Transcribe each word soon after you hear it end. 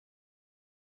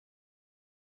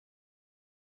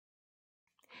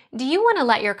Do you want to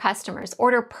let your customers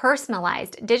order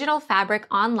personalized digital fabric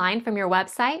online from your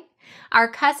website? Our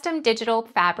custom digital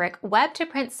fabric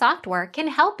Web2Print software can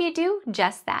help you do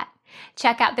just that.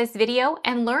 Check out this video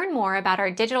and learn more about our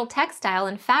digital textile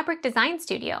and fabric design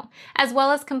studio, as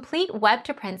well as complete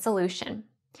Web2Print solution.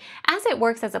 As it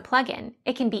works as a plugin,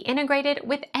 it can be integrated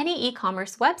with any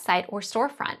e-commerce website or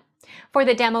storefront. For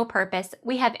the demo purpose,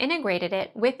 we have integrated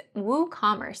it with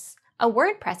WooCommerce, a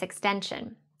WordPress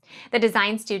extension. The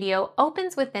Design Studio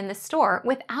opens within the store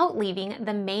without leaving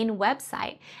the main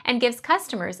website and gives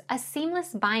customers a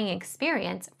seamless buying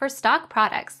experience for stock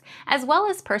products as well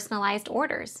as personalized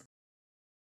orders.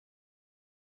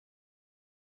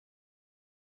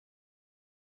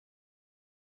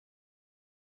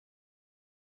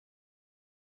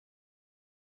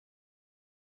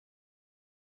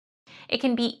 It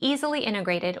can be easily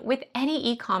integrated with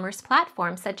any e-commerce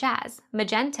platform such as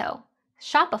Magento,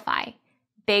 Shopify,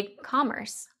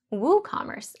 BigCommerce,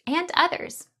 WooCommerce, and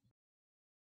others.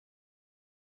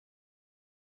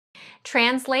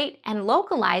 Translate and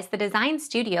localize the Design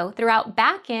Studio throughout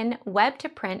back-end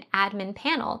Web2Print admin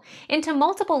panel into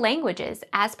multiple languages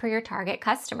as per your target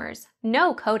customers.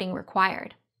 No coding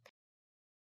required.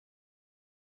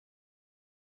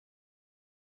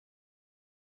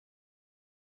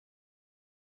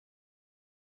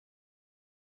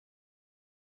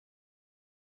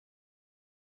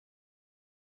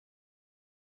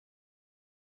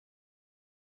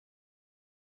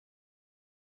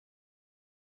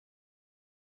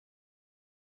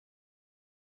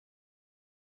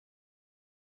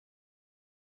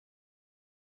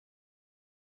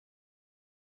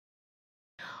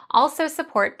 Also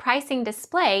support pricing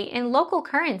display in local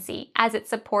currency as it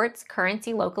supports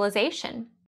currency localization.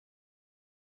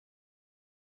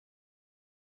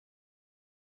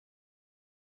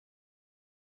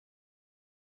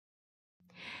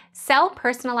 Sell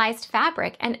personalized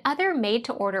fabric and other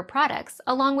made-to-order products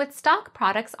along with stock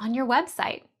products on your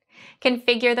website.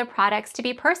 Configure the products to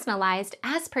be personalized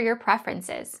as per your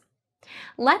preferences.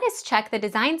 Let us check the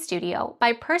Design Studio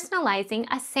by personalizing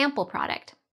a sample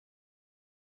product.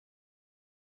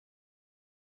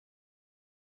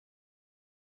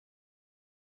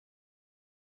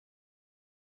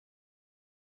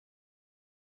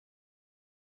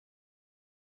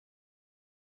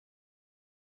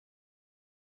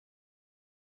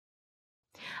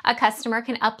 A customer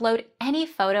can upload any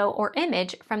photo or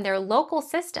image from their local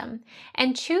system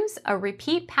and choose a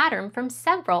repeat pattern from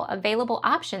several available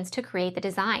options to create the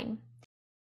design.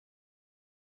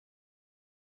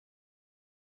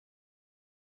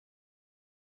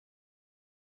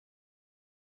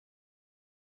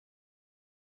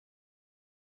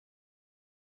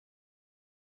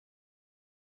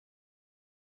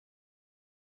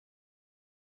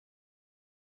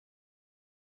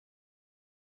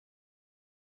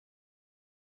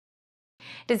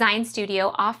 Design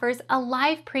Studio offers a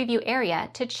live preview area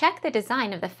to check the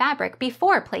design of the fabric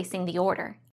before placing the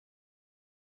order.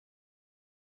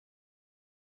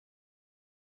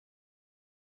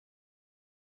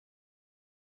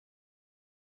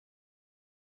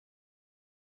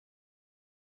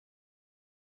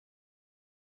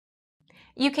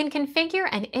 You can configure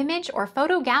an image or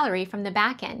photo gallery from the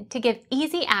backend to give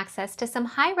easy access to some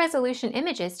high-resolution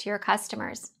images to your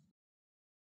customers.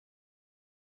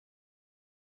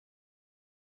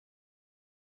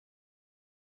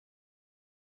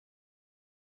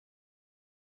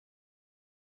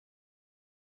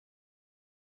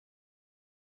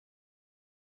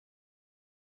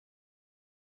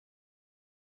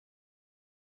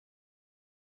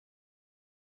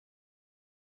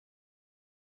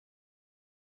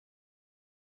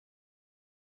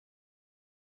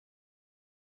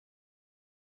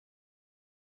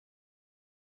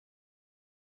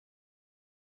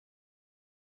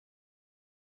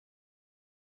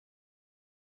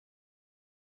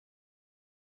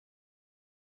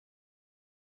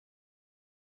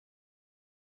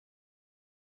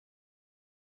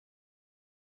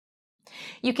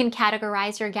 You can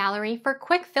categorize your gallery for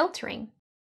quick filtering.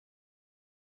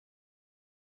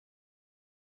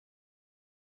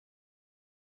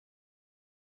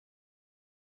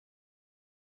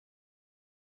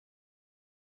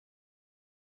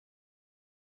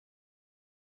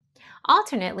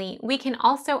 Alternately, we can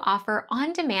also offer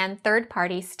on-demand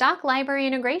third-party stock library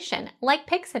integration like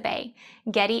Pixabay,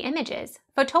 Getty Images,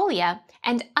 Fotolia,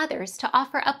 and others to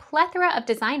offer a plethora of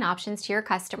design options to your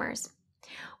customers.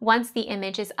 Once the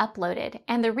image is uploaded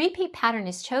and the repeat pattern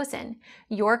is chosen,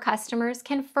 your customers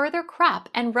can further crop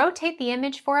and rotate the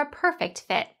image for a perfect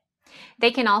fit.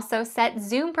 They can also set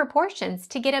zoom proportions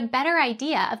to get a better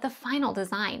idea of the final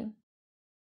design.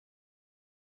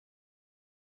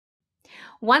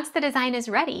 Once the design is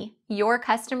ready, your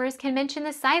customers can mention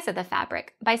the size of the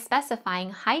fabric by specifying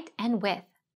height and width.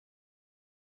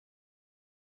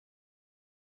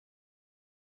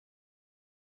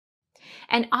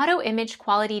 An auto image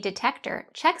quality detector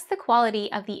checks the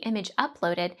quality of the image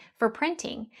uploaded for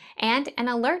printing, and an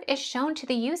alert is shown to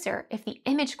the user if the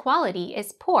image quality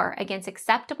is poor against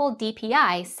acceptable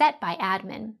DPI set by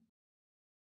admin.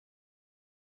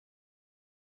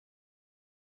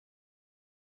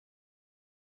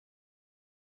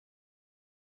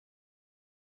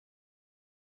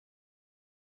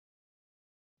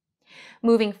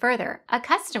 Moving further, a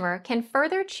customer can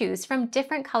further choose from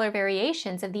different color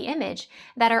variations of the image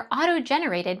that are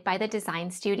auto-generated by the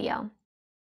design studio.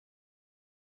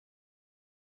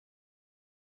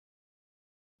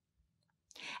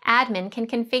 Admin can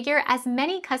configure as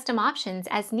many custom options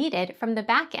as needed from the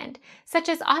backend, such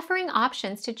as offering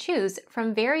options to choose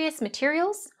from various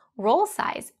materials, roll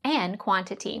size, and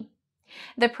quantity.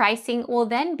 The pricing will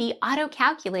then be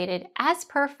auto-calculated as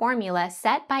per formula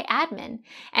set by admin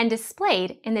and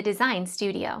displayed in the design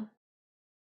studio.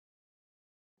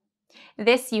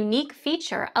 This unique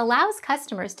feature allows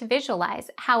customers to visualize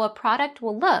how a product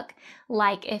will look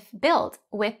like if built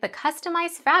with the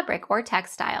customized fabric or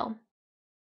textile.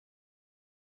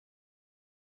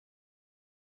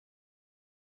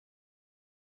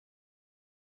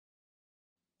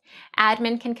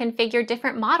 Admin can configure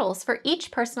different models for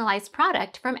each personalized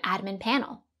product from Admin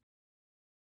Panel.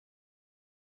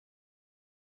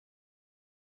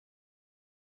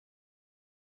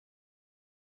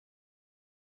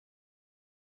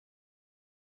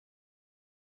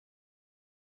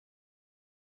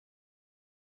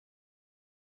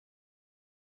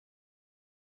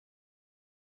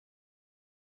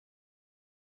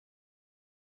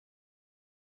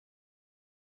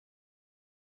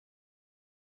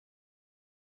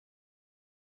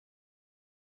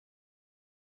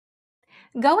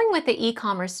 Going with the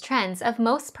e-commerce trends of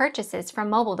most purchases from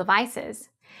mobile devices,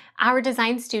 our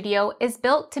design studio is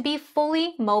built to be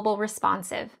fully mobile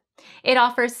responsive. It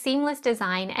offers seamless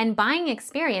design and buying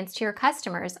experience to your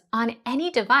customers on any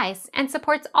device and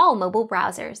supports all mobile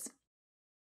browsers.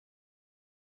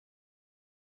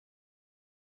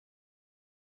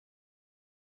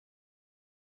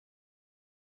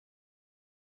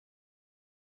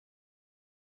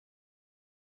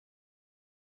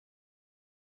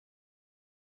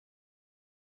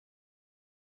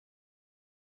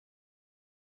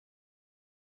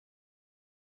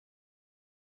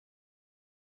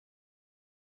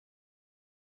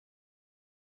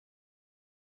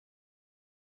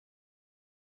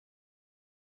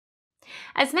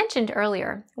 As mentioned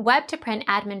earlier, Web2Print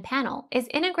Admin Panel is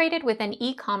integrated with an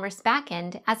e-commerce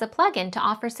backend as a plugin to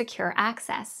offer secure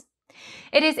access.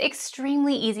 It is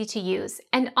extremely easy to use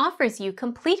and offers you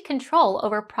complete control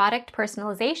over product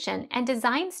personalization and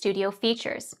design studio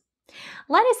features.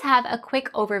 Let us have a quick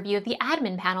overview of the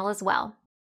admin panel as well.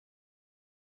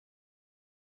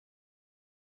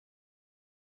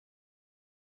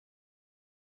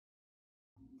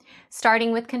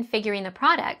 Starting with configuring the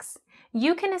products,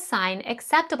 you can assign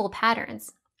acceptable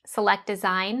patterns, select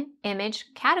design, image,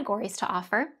 categories to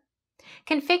offer,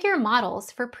 configure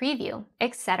models for preview,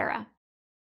 etc.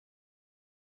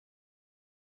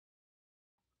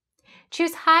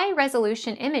 Choose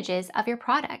high-resolution images of your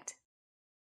product.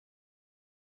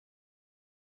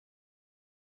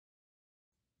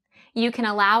 You can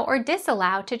allow or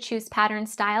disallow to choose pattern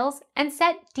styles and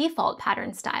set default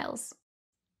pattern styles.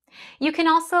 You can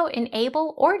also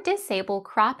enable or disable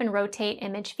crop and rotate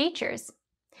image features.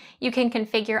 You can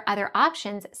configure other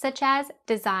options such as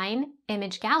design,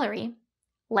 image gallery,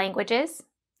 languages,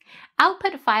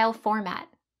 output file format,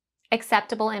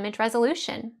 acceptable image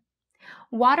resolution,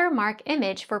 watermark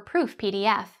image for proof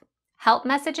PDF, help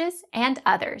messages, and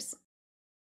others.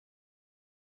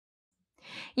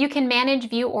 You can manage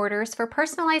view orders for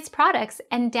personalized products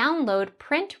and download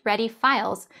print-ready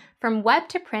files from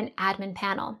Web2Print Admin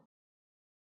Panel.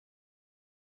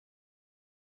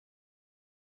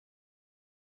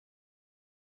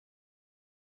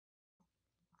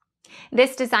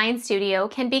 This design studio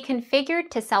can be configured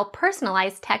to sell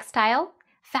personalized textile,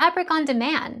 fabric on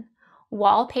demand,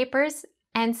 wallpapers,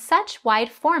 and such wide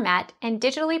format and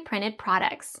digitally printed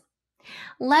products.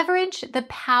 Leverage the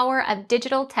power of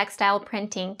digital textile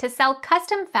printing to sell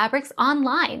custom fabrics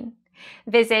online.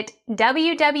 Visit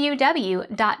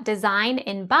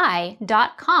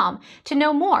www.designinbuy.com to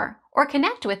know more or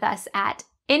connect with us at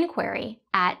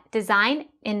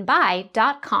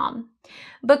inquiry@designinbuy.com.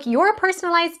 Book your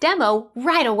personalized demo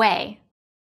right away.